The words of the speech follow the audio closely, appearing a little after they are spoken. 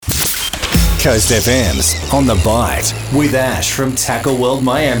Coast FM's On The Bite with Ash from Tackle World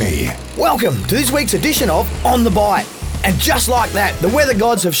Miami. Welcome to this week's edition of On The Bite. And just like that, the weather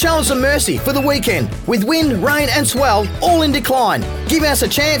gods have shown some mercy for the weekend, with wind, rain and swell all in decline, giving us a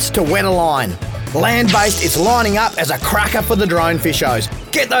chance to wet a line. Land-based, it's lining up as a cracker for the drone fishos.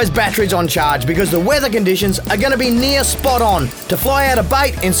 Get those batteries on charge because the weather conditions are going to be near spot on to fly out a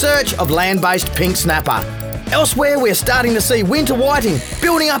bait in search of land-based pink snapper. Elsewhere, we're starting to see winter whiting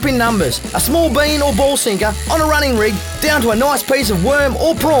building up in numbers. A small bean or ball sinker on a running rig down to a nice piece of worm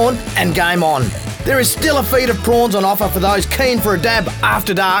or prawn and game on. There is still a feed of prawns on offer for those keen for a dab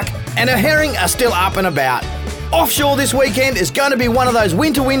after dark, and our herring are still up and about. Offshore this weekend is going to be one of those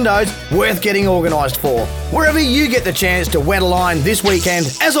winter windows worth getting organised for. Wherever you get the chance to wet a line this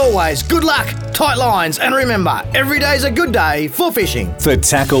weekend, as always, good luck, tight lines, and remember, every day's a good day for fishing. For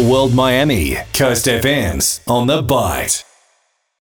Tackle World Miami, Coast FM's On The Bite.